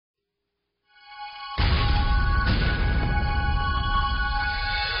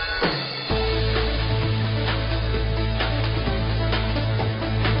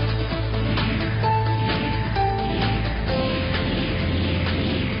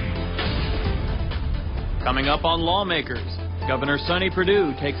Coming up on Lawmakers, Governor Sonny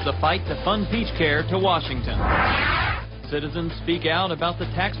Perdue takes the fight to fund PeachCare to Washington. Citizens speak out about the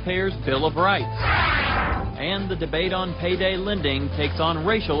taxpayers' Bill of Rights. And the debate on payday lending takes on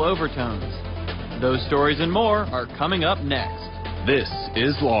racial overtones. Those stories and more are coming up next. This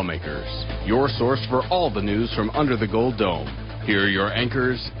is Lawmakers, your source for all the news from under the Gold Dome. Here are your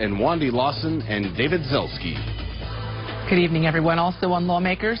anchors, Wandy Lawson and David Zelski. Good evening, everyone. Also on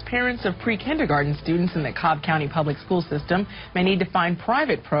Lawmakers, parents of pre-kindergarten students in the Cobb County public school system may need to find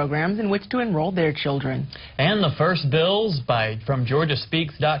private programs in which to enroll their children. And the first bills from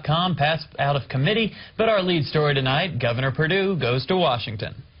GeorgiaSpeaks.com passed out of committee, but our lead story tonight, Governor Perdue goes to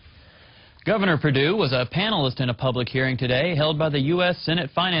Washington. Governor Perdue was a panelist in a public hearing today held by the U.S.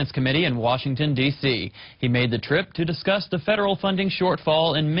 Senate Finance Committee in Washington, D.C. He made the trip to discuss the federal funding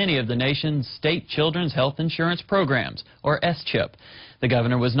shortfall in many of the nation's state children's health insurance programs, or SCHIP. The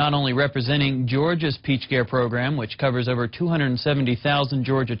governor was not only representing Georgia's PeachCare program, which covers over 270,000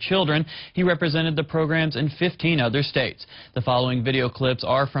 Georgia children, he represented the programs in 15 other states. The following video clips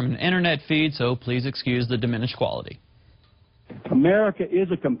are from an internet feed, so please excuse the diminished quality. America is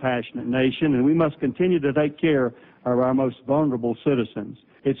a compassionate nation, and we must continue to take care of our most vulnerable citizens.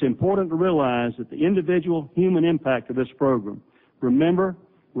 It's important to realize that the individual human impact of this program. Remember,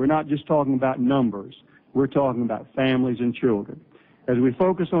 we're not just talking about numbers. We're talking about families and children. As we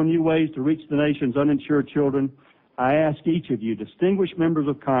focus on new ways to reach the nation's uninsured children, I ask each of you, distinguished members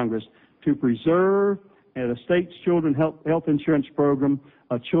of Congress, to preserve the state's children's health insurance program,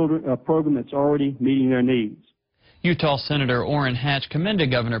 a program that's already meeting their needs. Utah Senator Orrin Hatch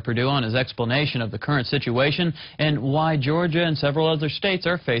commended Governor Perdue on his explanation of the current situation and why Georgia and several other states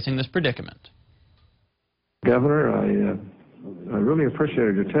are facing this predicament. Governor, I really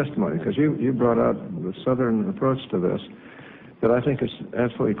appreciated your testimony because you brought out the southern approach to this that I think is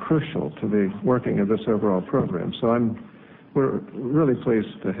absolutely crucial to the working of this overall program. So we're really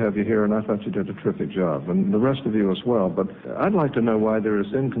pleased to have you here, and I thought you did a terrific job, and the rest of you as well. But I'd like to know why there is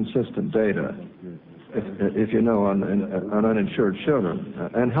inconsistent data, if you know, on uninsured children,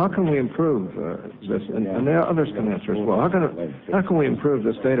 and how can we improve this? And others can answer as well. How can we improve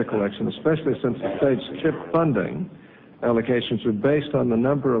this data collection, especially since the state's CHIP funding allocations are based on the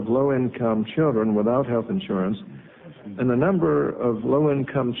number of low-income children without health insurance, and the number of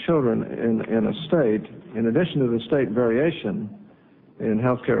low-income children in a state, in addition to the state variation in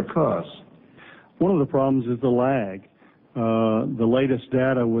health care costs? One of the problems is the lag. The latest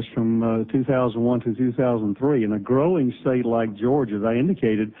data was from 2001 to 2003. In a growing state like Georgia, as I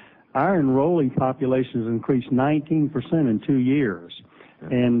indicated, our enrolling population has increased 19% in 2 years.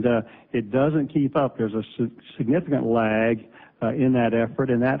 And it doesn't keep up. There's a significant lag in that effort,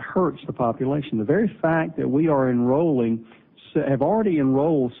 and that hurts the population. The very fact that we are have already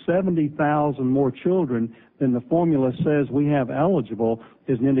enrolled 70,000 more children than the formula says we have eligible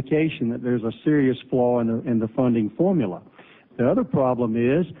is an indication that there's a serious flaw in the funding formula. The other problem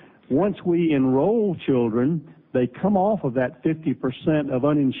is once we enroll children, they come off of that 50% of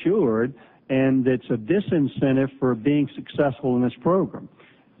uninsured, and it's a disincentive for being successful in this program.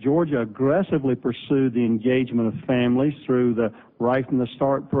 Georgia aggressively pursued the engagement of families through the Right from the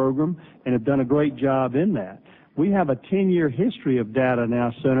Start program and have done a great job in that. We have a 10-year history of data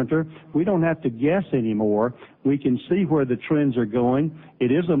now, Senator. We don't have to guess anymore. We can see where the trends are going.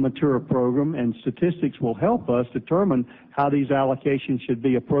 It is a mature program, and statistics will help us determine how these allocations should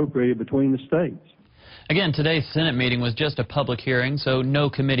be appropriated between the states. Again, today's Senate meeting was just a public hearing, so no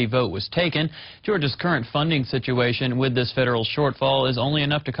committee vote was taken. Georgia's current funding situation with this federal shortfall is only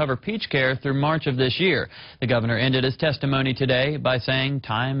enough to cover PeachCare through March of this year. The governor ended his testimony today by saying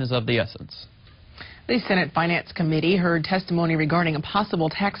time is of the essence. The Senate Finance Committee heard testimony regarding a possible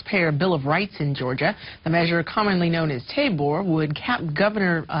taxpayer Bill of Rights in Georgia. The measure, commonly known as TABOR, would cap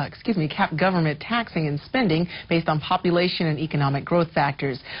government taxing and spending based on population and economic growth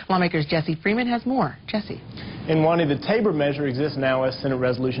factors. Lawmakers Jesse Freeman has more. Jesse. In Wandy, the TABOR measure exists now as Senate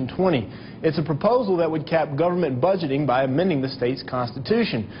Resolution 20. It's a proposal that would cap government budgeting by amending the state's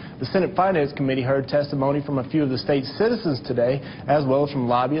constitution. The Senate Finance Committee heard testimony from a few of the state's citizens today, as well as from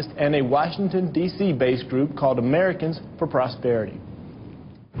lobbyists and a Washington, D.C.-based group called Americans for Prosperity.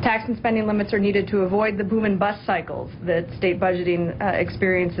 Tax and spending limits are needed to avoid the boom and bust cycles that state budgeting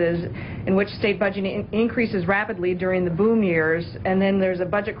experiences, in which state budgeting increases rapidly during the boom years, and then there's a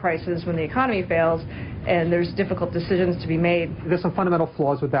budget crisis when the economy fails, and there's difficult decisions to be made. There's some fundamental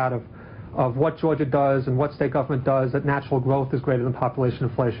flaws with that of what Georgia does and what state government does, that natural growth is greater than population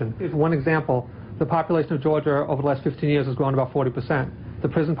inflation. Here's one example. The population of Georgia over the last 15 years has grown about 40%. The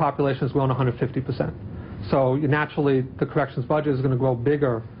prison population has grown 150%. So naturally, the corrections budget is going to grow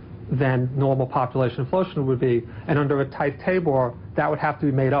bigger than normal population inflation would be, and under a tight TABOR, that would have to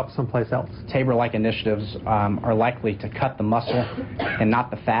be made up someplace else. TABOR-like initiatives are likely to cut the muscle and not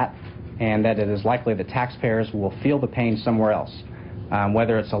the fat, and that it is likely that taxpayers will feel the pain somewhere else,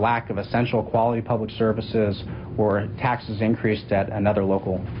 whether it's a lack of essential quality public services or taxes increased at another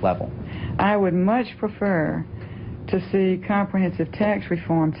local level. I would much prefer to see comprehensive tax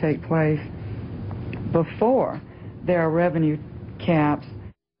reform take place before there are revenue caps.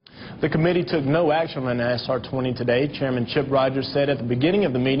 The committee took no action on SR 20 today. Chairman Chip Rogers said at the beginning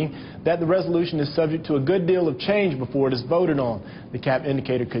of the meeting that the resolution is subject to a good deal of change before it is voted on. The cap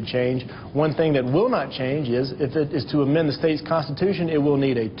indicator could change. One thing that will not change is if it is to amend the state's constitution, it will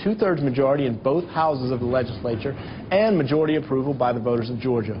need a 2/3 majority in both houses of the legislature and majority approval by the voters of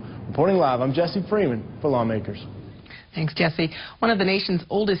Georgia. Reporting live, I'm Jesse Freeman for Lawmakers. Thanks, Jesse. One of the nation's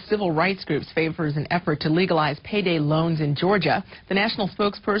oldest civil rights groups favors an effort to legalize payday loans in Georgia. The National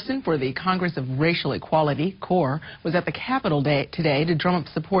Spokesperson for the Congress of Racial Equality, CORE, was at the Capitol today to drum up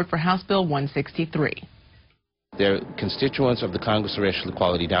support for House Bill 163. There are constituents of the Congress of Racial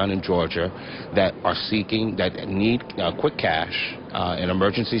Equality down in Georgia that are seeking, that need quick cash in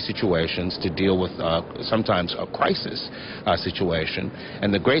emergency situations to deal with sometimes a crisis situation.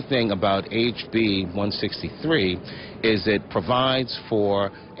 And the great thing about HB 163 is it provides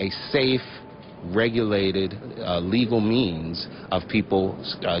for a safe, regulated legal means of people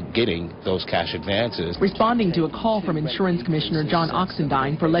getting those cash advances. Responding to a call from Insurance Commissioner John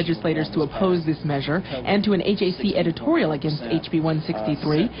Oxendine for legislators to oppose this measure and to an HAC editorial against HB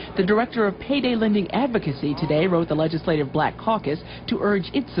 163, the director of Payday Lending Advocacy today wrote the Legislative Black Caucus to urge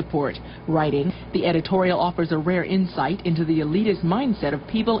its support. Writing, the editorial offers a rare insight into the elitist mindset of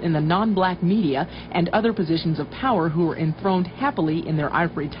people in the non-black media and other positions of power who are enthroned happily in their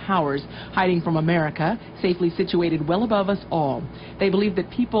ivory towers, hiding from America, safely situated well above us all. They believe that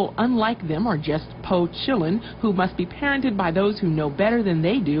people unlike them are just po chillin' who must be parented by those who know better than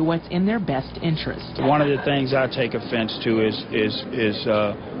they do what's in their best interest. One of the things I take offense to is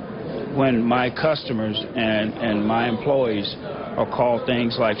when my customers and my employees are called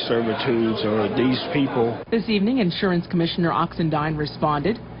things like servitudes or these people. This evening, Insurance Commissioner Oxendine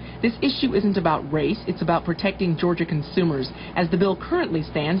responded, "This issue isn't about race, it's about protecting Georgia consumers. As the bill currently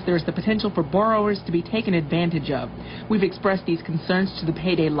stands, there is the potential for borrowers to be taken advantage of. We've expressed these concerns to the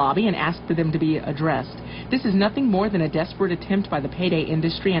payday lobby and asked for them to be addressed. This is nothing more than a desperate attempt by the payday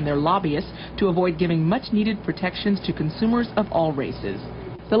industry and their lobbyists to avoid giving much-needed protections to consumers of all races."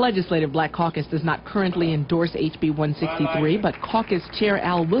 The Legislative Black Caucus does not currently endorse HB 163, but caucus chair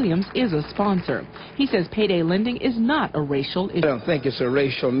Al Williams is a sponsor. He says payday lending is not a racial issue. I don't think it's a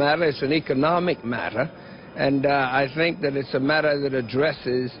racial matter. It's an economic matter. And I think that it's a matter that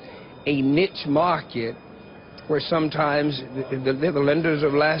addresses a niche market where sometimes they're the lenders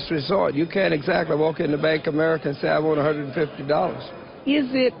of last resort. You can't exactly walk into Bank of America and say, I want $150.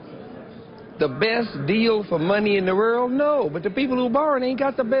 Is it the best deal for money in the world? No, but the people who borrow ain't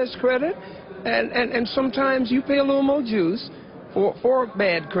got the best credit, and sometimes you pay a little more juice for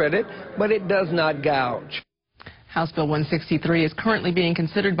bad credit, but it does not gouge. House Bill 163 is currently being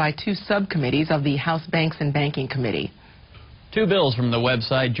considered by two subcommittees of the House Banks and Banking Committee. Two bills from the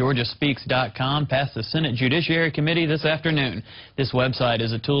website georgiaspeaks.com passed the Senate Judiciary Committee this afternoon. This website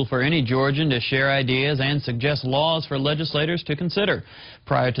is a tool for any Georgian to share ideas and suggest laws for legislators to consider.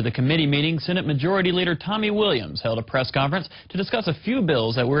 Prior to the committee meeting, Senate Majority Leader Tommy Williams held a press conference to discuss a few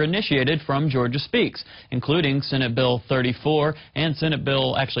bills that were initiated from Georgia Speaks, including Senate Bill 34 and Senate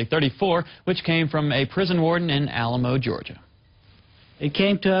Bill 34, which came from a prison warden in Alamo, Georgia. It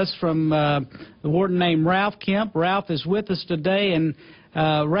came to us from the warden named Ralph Kemp. Ralph is with us today. And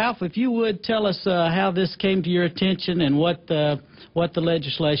Ralph, if you would tell us how this came to your attention and what the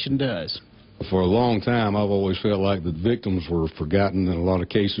legislation does. For a long time, I've always felt like the victims were forgotten in a lot of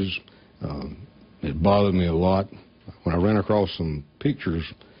cases. It bothered me a lot. When I ran across some pictures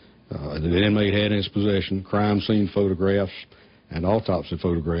that the inmate had in his possession, crime scene photographs and autopsy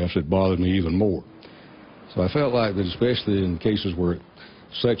photographs, it bothered me even more. So I felt like that, especially in cases where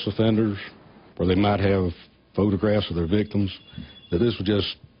sex offenders, where they might have photographs of their victims, that this was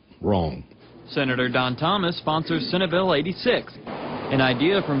just wrong. Senator Don Thomas sponsors Senate Bill 86, an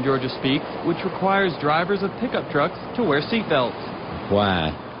idea from Georgia Speaks which requires drivers of pickup trucks to wear seatbelts.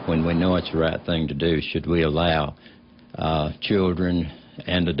 Why, when we know it's the right thing to do, should we allow children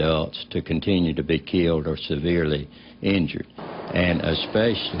and adults to continue to be killed or severely injured? And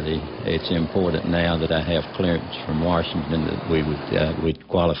especially, it's important now that I have clearance from Washington that we would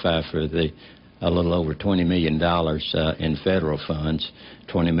qualify for a little over $20 million in federal funds.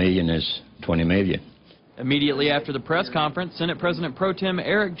 $20 million is $20 million. Immediately after the press conference, Senate President Pro Tem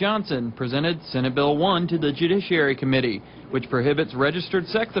Eric Johnson presented Senate Bill 1 to the Judiciary Committee, which prohibits registered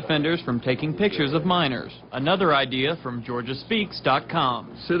sex offenders from taking pictures of minors. Another idea from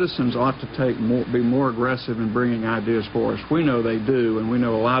GeorgiaSpeaks.com. Citizens ought to be more aggressive in bringing ideas for us. We know they do, and we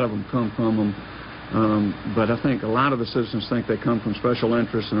know a lot of them come from them. But I think a lot of the citizens think they come from special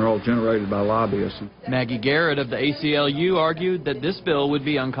interests and are all generated by lobbyists. Maggie Garrett of the ACLU argued that this bill would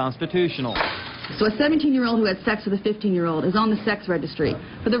be unconstitutional. So a 17-year-old who had sex with a 15-year-old is on the sex registry.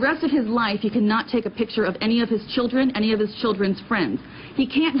 For the rest of his life, he cannot take a picture of any of his children, any of his children's friends. He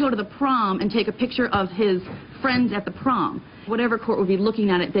can't go to the prom and take a picture of his friends at the prom. Whatever court would be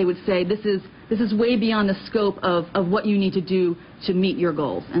looking at it, they would say this is way beyond the scope of what you need to do to meet your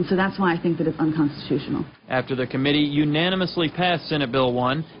goals. And so that's why I think that it's unconstitutional. After the committee unanimously passed Senate Bill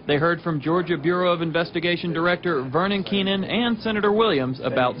 1, they heard from Georgia Bureau of Investigation Director Vernon Keenan and Senator Williams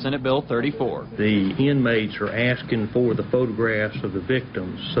about Senate Bill 34. The inmates are asking for the photographs of the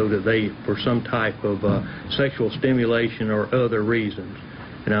victims so that they, for some type of sexual stimulation or other reasons.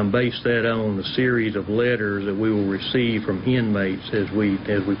 And I'm based that on the series of letters that we will receive from inmates as we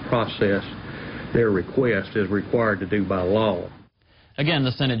process their request as required to do by law. Again,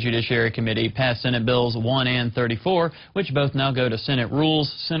 the Senate Judiciary Committee passed Senate Bills 1 and 34, which both now go to Senate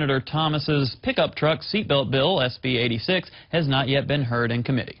rules. Senator Thomas's pickup truck seatbelt bill, SB 86, has not yet been heard in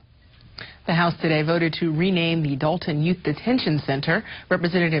committee. The House today voted to rename the Dalton Youth Detention Center.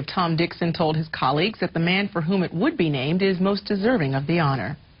 Representative Tom Dixon told his colleagues that the man for whom it would be named is most deserving of the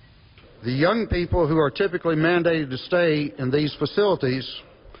honor. The young people who are typically mandated to stay in these facilities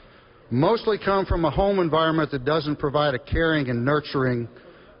mostly come from a home environment that doesn't provide a caring and nurturing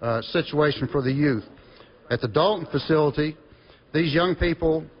situation for the youth. At the Dalton facility, these young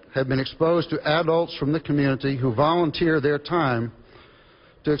people have been exposed to adults from the community who volunteer their time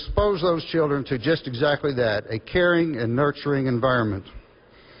to expose those children to just exactly that, a caring and nurturing environment.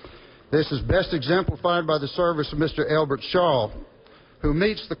 This is best exemplified by the service of Mr. Elbert Shaw, who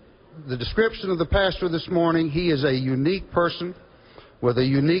meets the description of the pastor this morning. He is a unique person with a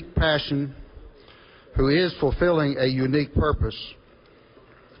unique passion who is fulfilling a unique purpose.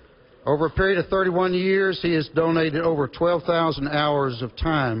 Over a period of 31 years, he has donated over 12,000 hours of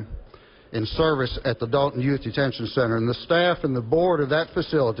time in service at the Dalton Youth Detention Center. And the staff and the board of that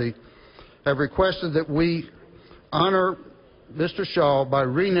facility have requested that we honor Mr. Shaw by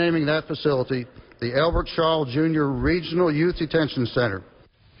renaming that facility the Elbert Shaw Jr. Regional Youth Detention Center.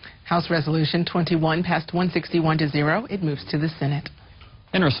 House Resolution 21 passed 161 to 0. It moves to the Senate.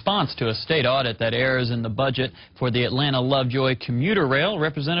 In response to a state audit that airs in the budget for the Atlanta-Lovejoy Commuter Rail,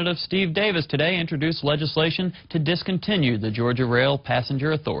 Representative Steve Davis today introduced legislation to discontinue the Georgia Rail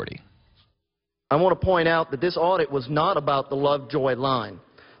Passenger Authority. I want to point out that this audit was not about the Lovejoy line.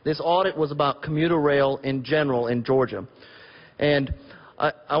 This audit was about commuter rail in general in Georgia. And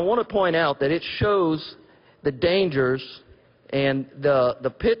I want to point out that it shows the dangers and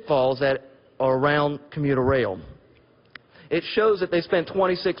the pitfalls that are around commuter rail. It shows that they spent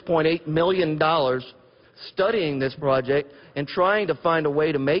 $26.8 million studying this project and trying to find a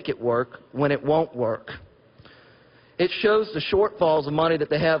way to make it work when it won't work. It shows the shortfalls of money that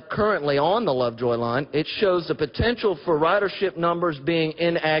they have currently on the Lovejoy line. It shows the potential for ridership numbers being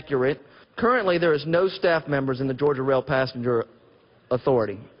inaccurate. Currently, there is no staff members in the Georgia Rail Passenger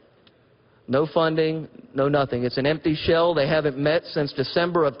Authority. No funding, no nothing. It's an empty shell. They haven't met since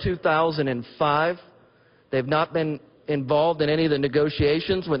December of 2005. They've not been involved in any of the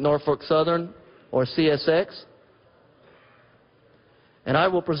negotiations with Norfolk Southern or CSX. And I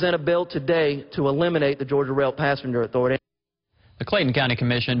will present a bill today to eliminate the Georgia Rail Passenger Authority. The Clayton County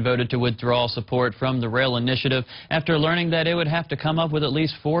Commission voted to withdraw support from the rail initiative after learning that it would have to come up with at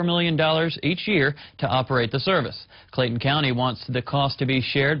least $4 million each year to operate the service. Clayton County wants the cost to be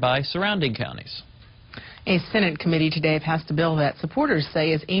shared by surrounding counties. A Senate committee today passed a bill that supporters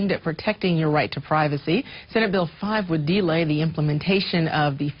say is aimed at protecting your right to privacy. Senate Bill 5 would delay the implementation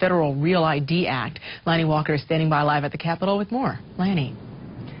of the Federal Real ID Act. Lanny Walker is standing by live at the Capitol with more. Lanny.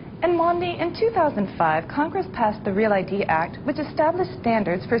 And Mondi, in 2005, Congress passed the Real ID Act, which established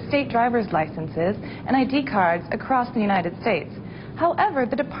standards for state driver's licenses and ID cards across the United States. However,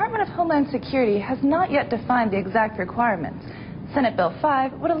 the Department of Homeland Security has not yet defined the exact requirements. Senate Bill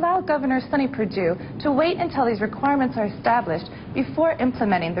 5 would allow Governor Sonny Perdue to wait until these requirements are established before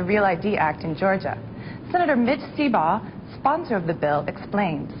implementing the Real ID Act in Georgia. Senator Mitch Seabaugh, sponsor of the bill,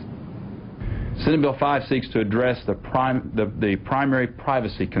 explains. Senate Bill 5 seeks to address the primary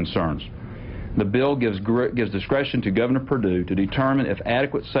privacy concerns. The bill gives discretion to Governor Perdue to determine if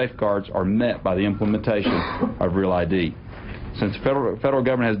adequate safeguards are met by the implementation of Real ID. since the federal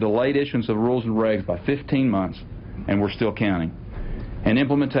government has delayed issuance of rules and regs by 15 months, and we're still counting, and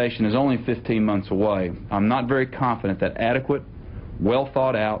implementation is only 15 months away, I'm not very confident that adequate, well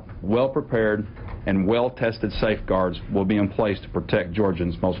thought out, well prepared, and well tested safeguards will be in place to protect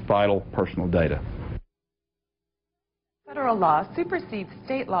Georgians' most vital personal data. Federal law supersedes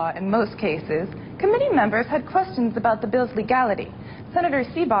state law in most cases. Committee members had questions about the bill's legality. Senator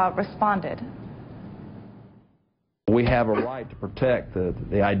Seabaugh responded. We have a right to protect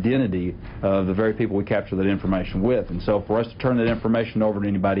the identity of the very people we capture that information with, and so for us to turn that information over to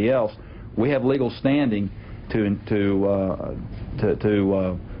anybody else, we have legal standing to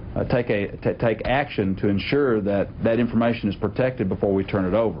take action to ensure that that information is protected before we turn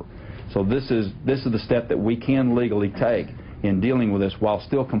it over. So this is the step that we can legally take in dealing with this while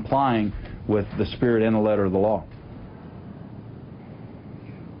still complying with the spirit and the letter of the law.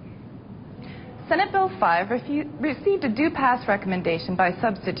 Senate Bill 5 received a do-pass recommendation by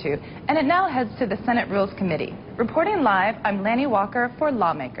substitute, and it now heads to the Senate Rules Committee. Reporting live, I'm Lanny Walker for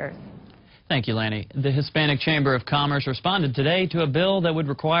Lawmakers. Thank you, Lanny. The Hispanic Chamber of Commerce responded today to a bill that would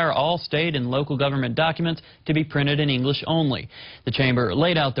require all state and local government documents to be printed in English only. The Chamber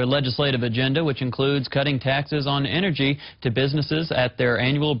laid out their legislative agenda, which includes cutting taxes on energy to businesses at their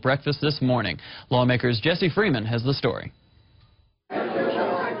annual breakfast this morning. Lawmakers' Jesse Freeman has the story.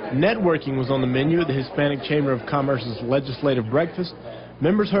 Networking was on the menu at the Hispanic Chamber of Commerce's legislative breakfast.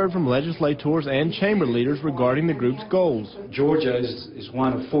 Members heard from legislators and chamber leaders regarding the group's goals. Georgia is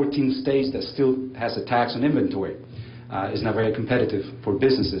one of 14 states that still has a tax on inventory. It's not very competitive for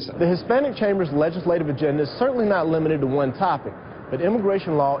businesses. The Hispanic Chamber's legislative agenda is certainly not limited to one topic, but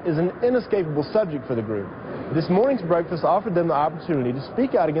immigration law is an inescapable subject for the group. This morning's breakfast offered them the opportunity to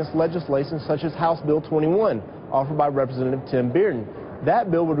speak out against legislation such as House Bill 21, offered by Representative Tim Bearden.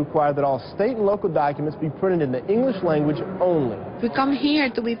 That bill would require that all state and local documents be printed in the English language only. We come here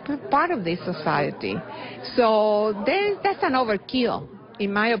to be part of this society. So that's an overkill,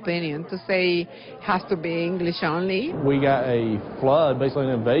 in my opinion, to say it has to be English only. We got a flood, basically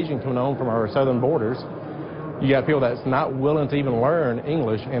an invasion coming on from our southern borders. You got people that's not willing to even learn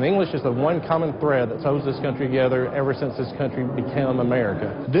English, and English is the one common thread that holds this country together ever since this country became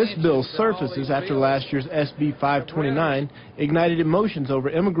America. This bill surfaces after last year's SB 529 ignited emotions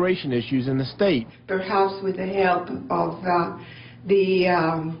over immigration issues in the state. Perhaps with the help of the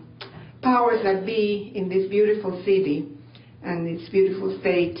powers that be in this beautiful city and this beautiful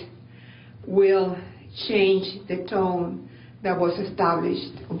state will change the tone that was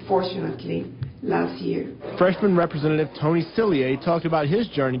established, unfortunately, last year. Freshman Representative Tony Cillier talked about his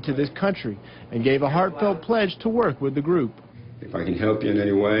journey to this country and gave a heartfelt pledge to work with the group. If I can help you in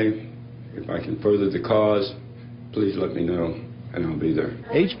any way, if I can further the cause, please let me know and I'll be there.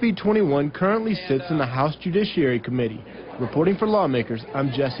 HB 21 currently sits in the House Judiciary Committee. Reporting for Lawmakers,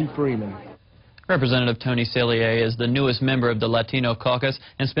 I'm Jesse Freeman. Representative Tony Cillier is the newest member of the Latino caucus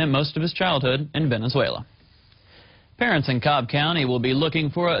and spent most of his childhood in Venezuela. Parents in Cobb County will be looking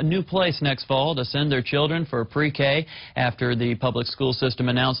for a new place next fall to send their children for pre-K. After the public school system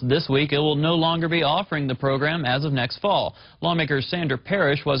announced this week it will no longer be offering the program as of next fall. Lawmaker Sandra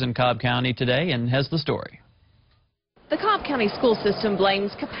Parrish was in Cobb County today and has the story. The Cobb County school system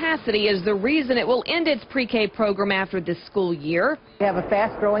blames capacity as the reason it will end its pre-K program after this school year. We have a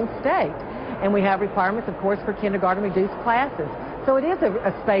fast-growing state, and we have requirements, of course, for kindergarten reduced classes. So it is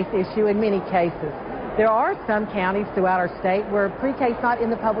a space issue in many cases. There are some counties throughout our state where pre-K is not in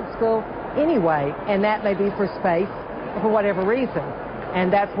the public school anyway, and that may be for space or for whatever reason.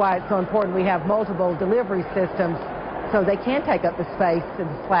 And that's why it's so important we have multiple delivery systems so they can take up the space and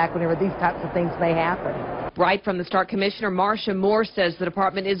the slack whenever these types of things may happen. Right from the start, Commissioner Marcia Moore says the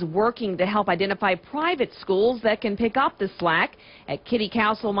department is working to help identify private schools that can pick up the slack. At Kitty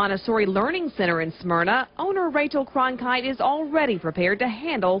Castle Montessori Learning Center in Smyrna, owner Rachel Cronkite is already prepared to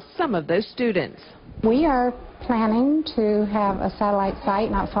handle some of those students. We are planning to have a satellite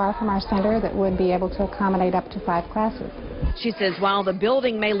site not far from our center that would be able to accommodate up to 5 classes. She says while the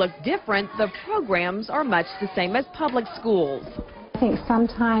building may look different, the programs are much the same as public schools. I think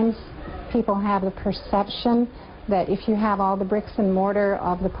sometimes people have the perception that if you have all the bricks and mortar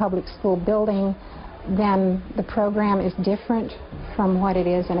of the public school building, then the program is different from what it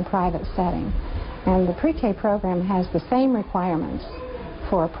is in a private setting. And the pre-K program has the same requirements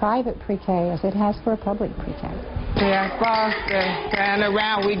for a private pre-K as it has for a public pre-K. Turn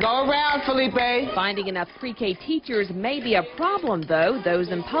around. We go around, Felipe. Finding enough pre-K teachers may be a problem, though. Those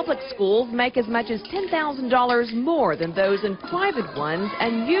in public schools make as much as $10,000 more than those in private ones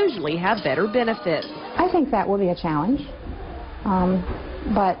and usually have better benefits. I think that will be a challenge,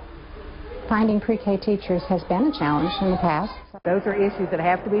 but Finding pre-K teachers has been a challenge in the past. Those are issues that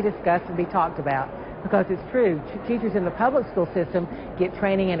have to be discussed and be talked about, because it's true, teachers in the public school system get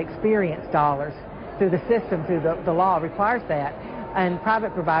training and experience dollars through the system, through the law requires that, and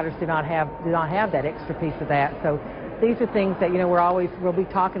private providers do not have that extra piece of that. So these are things that, we'll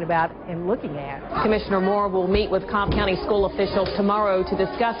be talking about and looking at. Commissioner Moore will meet with Cobb County school officials tomorrow to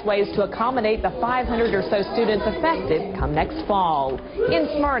discuss ways to accommodate the 500 or so students affected come next fall. In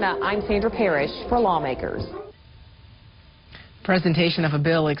Smyrna, I'm Sandra Parrish for Lawmakers. Presentation of a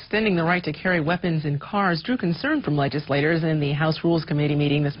bill extending the right to carry weapons in cars drew concern from legislators in the House Rules Committee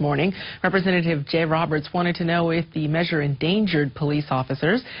meeting this morning. Representative Jay Roberts wanted to know if the measure endangered police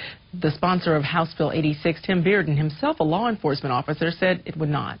officers. The sponsor of House Bill 86, Tim Bearden, himself a law enforcement officer, said it would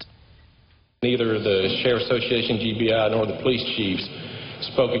not. Neither the Sheriff Association, GBI, nor the police chiefs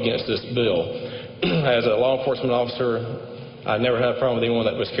spoke against this bill. As a law enforcement officer, I never had a problem with anyone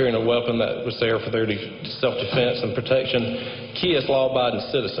that was carrying a weapon that was there for their self-defense and protection. Key is law-abiding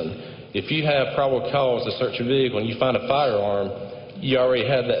citizen. If you have probable cause to search a vehicle and you find a firearm, you already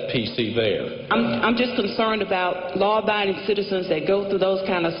have that PC there. I'm just concerned about law-abiding citizens that go through those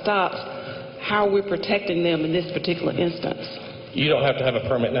kind of stops. How are we protecting them in this particular instance? You don't have to have a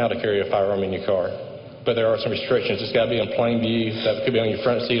permit now to carry a firearm in your car, but there are some restrictions. It's got to be in plain view. That could be on your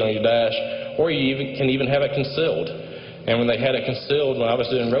front seat, on your dash, or you can even have it concealed. And when they had it concealed, when I was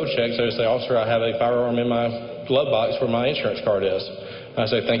doing road checks, they would say, "Officer, I have a firearm in my glove box where my insurance card is." I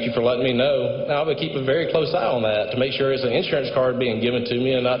say, "Thank you for letting me know." Now I would keep a very close eye on that to make sure it's an insurance card being given to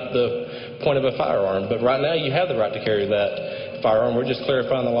me and not the point of a firearm. But right now you have the right to carry that firearm. We're just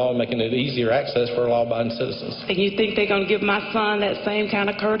clarifying the law and making it easier access for law-abiding citizens. And you think they're going to give my son that same kind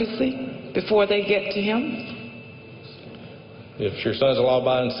of courtesy before they get to him? If your son's a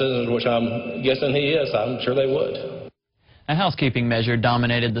law-abiding citizen, which I'm guessing he is, I'm sure they would. A housekeeping measure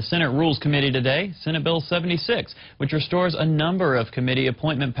dominated the Senate Rules Committee today, Senate Bill 76, which restores a number of committee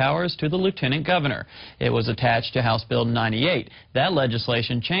appointment powers to the Lieutenant Governor. It was attached to House Bill 98. That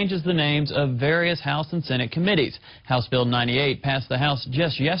legislation changes the names of various House and Senate committees. House Bill 98 passed the House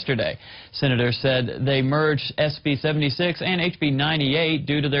just yesterday. Senators said they merged SB 76 and HB 98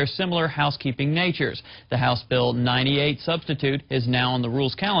 due to their similar housekeeping natures. The House Bill 98 substitute is now on the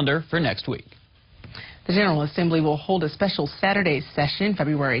Rules calendar for next week. The General Assembly will hold a special Saturday session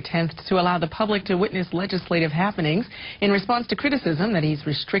February 10th to allow the public to witness legislative happenings. In response to criticism that he's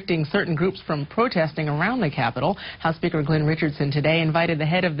restricting certain groups from protesting around the Capitol, House Speaker Glenn Richardson today invited the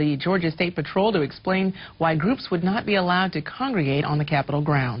head of the Georgia State Patrol to explain why groups would not be allowed to congregate on the Capitol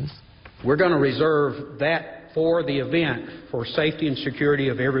grounds. We're going to reserve that for the event for safety and security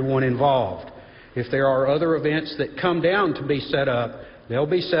of everyone involved. If there are other events that come down to be set up, they'll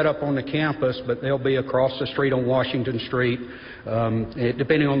be set up on the campus, but they'll be across the street on Washington Street,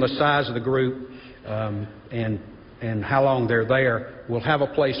 depending on the size of the group and how long they're there. We'll have a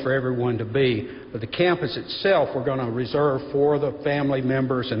place for everyone to be. But the campus itself, we're going to reserve for the family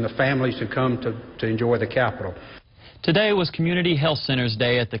members and the families who come to enjoy the Capitol. Today was Community Health Centers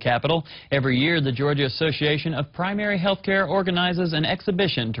Day at the Capitol. Every year, the Georgia Association of Primary Health Care organizes an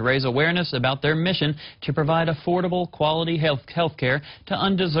exhibition to raise awareness about their mission to provide affordable, quality health care to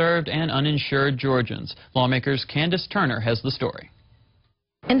undeserved and uninsured Georgians. Lawmakers' Candace Turner has the story.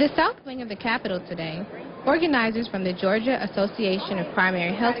 In the south wing of the Capitol today, organizers from the Georgia Association of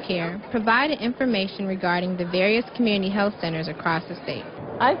Primary Health Care provided information regarding the various community health centers across the state.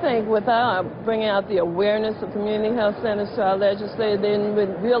 I think without bringing out the awareness of community health centers to our legislators, they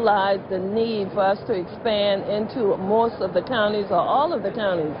didn't realize the need for us to expand into most of the counties or all of the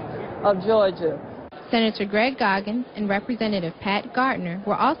counties of Georgia. Senator Greg Goggins and Representative Pat Gardner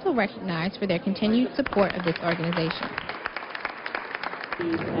were also recognized for their continued support of this organization.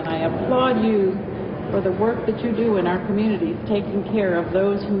 And I applaud you for the work that you do in our communities, taking care of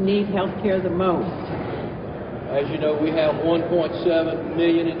those who need health care the most. As you know, we have 1.7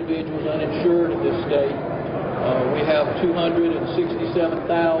 million individuals uninsured in this state. We have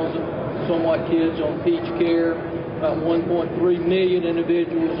 267,000 somewhat kids on PeachCare, about 1.3 million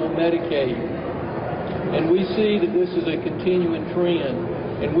individuals on Medicaid. And we see that this is a continuing trend,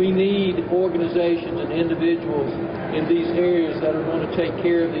 and we need organizations and individuals in these areas that are going to take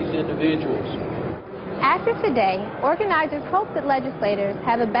care of these individuals. After today, organizers hope that legislators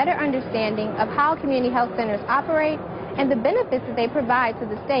have a better understanding of how community health centers operate and the benefits that they provide to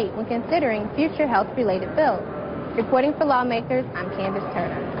the state when considering future health-related bills. Reporting for Lawmakers, I'm Candace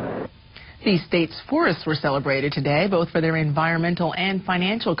Turner. The state's forests were celebrated today, both for their environmental and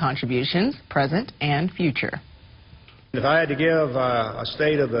financial contributions, present and future. If I had to give a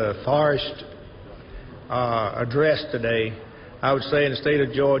State of the Forest address today, I would say in the state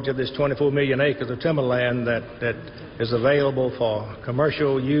of Georgia, there's 24 million acres of timberland that is available for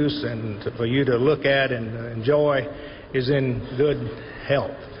commercial use and for you to look at and enjoy is in good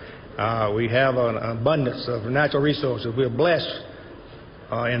health. We have an abundance of natural resources. We're blessed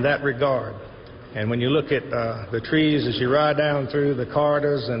in that regard. And when you look at the trees as you ride down through the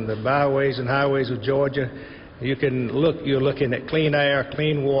corridors and the byways and highways of Georgia, you're looking at clean air,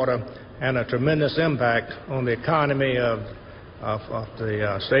 clean water, and a tremendous impact on the economy of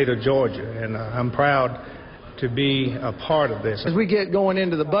the state of Georgia. And I'm proud to be a part of this. As we get going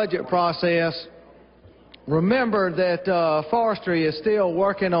into the budget process, remember that forestry is still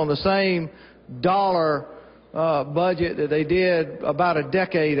working on the same dollar budget that they did about a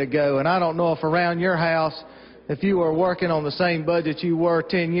decade ago. And I don't know if around your house, if you were working on the same budget you were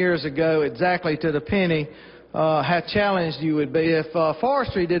 10 years ago, exactly to the penny, how challenged you would be. If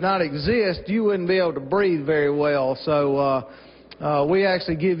forestry did not exist, you wouldn't be able to breathe very well. So we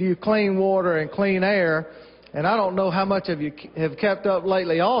actually give you clean water and clean air. And I don't know how much of you have kept up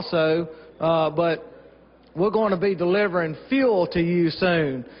lately also, but we're going to be delivering fuel to you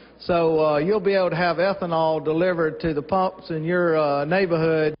soon. So you'll be able to have ethanol delivered to the pumps in your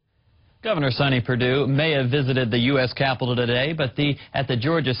neighborhood. Governor Sonny Perdue may have visited the U.S. Capitol today, but at the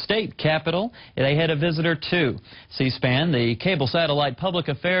Georgia State Capitol, they had a visitor too. C-SPAN, the cable satellite public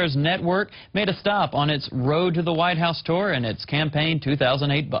affairs network, made a stop on its Road to the White House tour in its campaign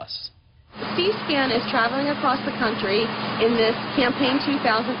 2008 bus. C-SPAN is traveling across the country in this campaign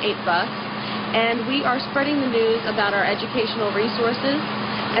 2008 bus, and we are spreading the news about our educational resources,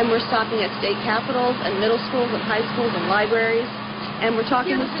 and we're stopping at state capitals and middle schools and high schools and libraries. And we're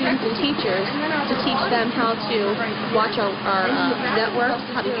talking with students and teachers to teach them how to watch our networks,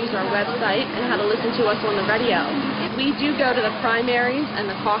 how to use our website, and how to listen to us on the radio. We do go to the primaries and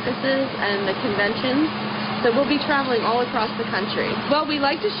the caucuses and the conventions, so we'll be traveling all across the country. Well, we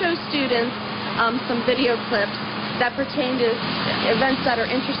like to show students some video clips that pertain to events that are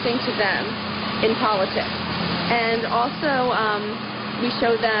interesting to them in politics. And also, we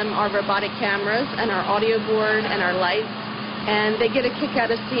show them our robotic cameras and our audio board and our lights. And they get a kick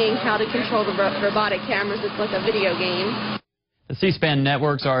out of seeing how to control the robotic cameras. It's like a video game. The C-SPAN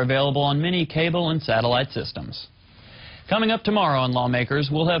networks are available on many cable and satellite systems. Coming up tomorrow on Lawmakers,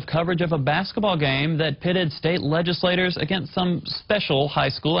 we'll have coverage of a basketball game that pitted state legislators against some special high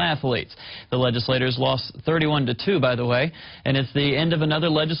school athletes. The legislators lost 31-2, by the way, and it's the end of another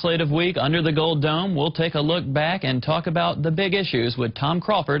legislative week under the Gold Dome. We'll take a look back and talk about the big issues with Tom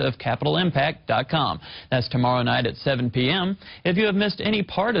Crawford of CapitolImpact.com. That's tomorrow night at 7 p.m. If you have missed any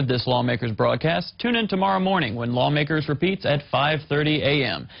part of this Lawmakers broadcast, tune in tomorrow morning when Lawmakers repeats at 5:30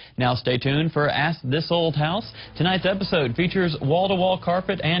 a.m. Now stay tuned for Ask This Old House. Tonight's episode features wall-to-wall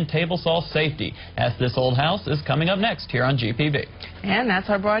carpet and table saw safety. Ask This Old House is coming up next here on GPB. And that's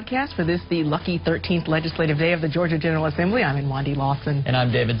our broadcast for this, the lucky 13th legislative day of the Georgia General Assembly. I'm Wendy Lawson. And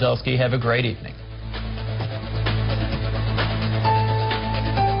I'm David Zelski. Have a great evening.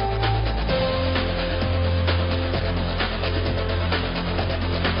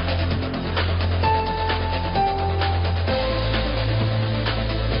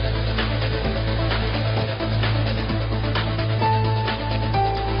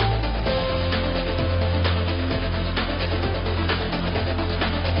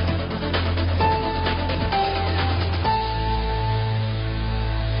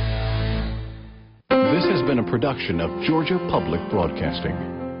 Production of Georgia Public Broadcasting.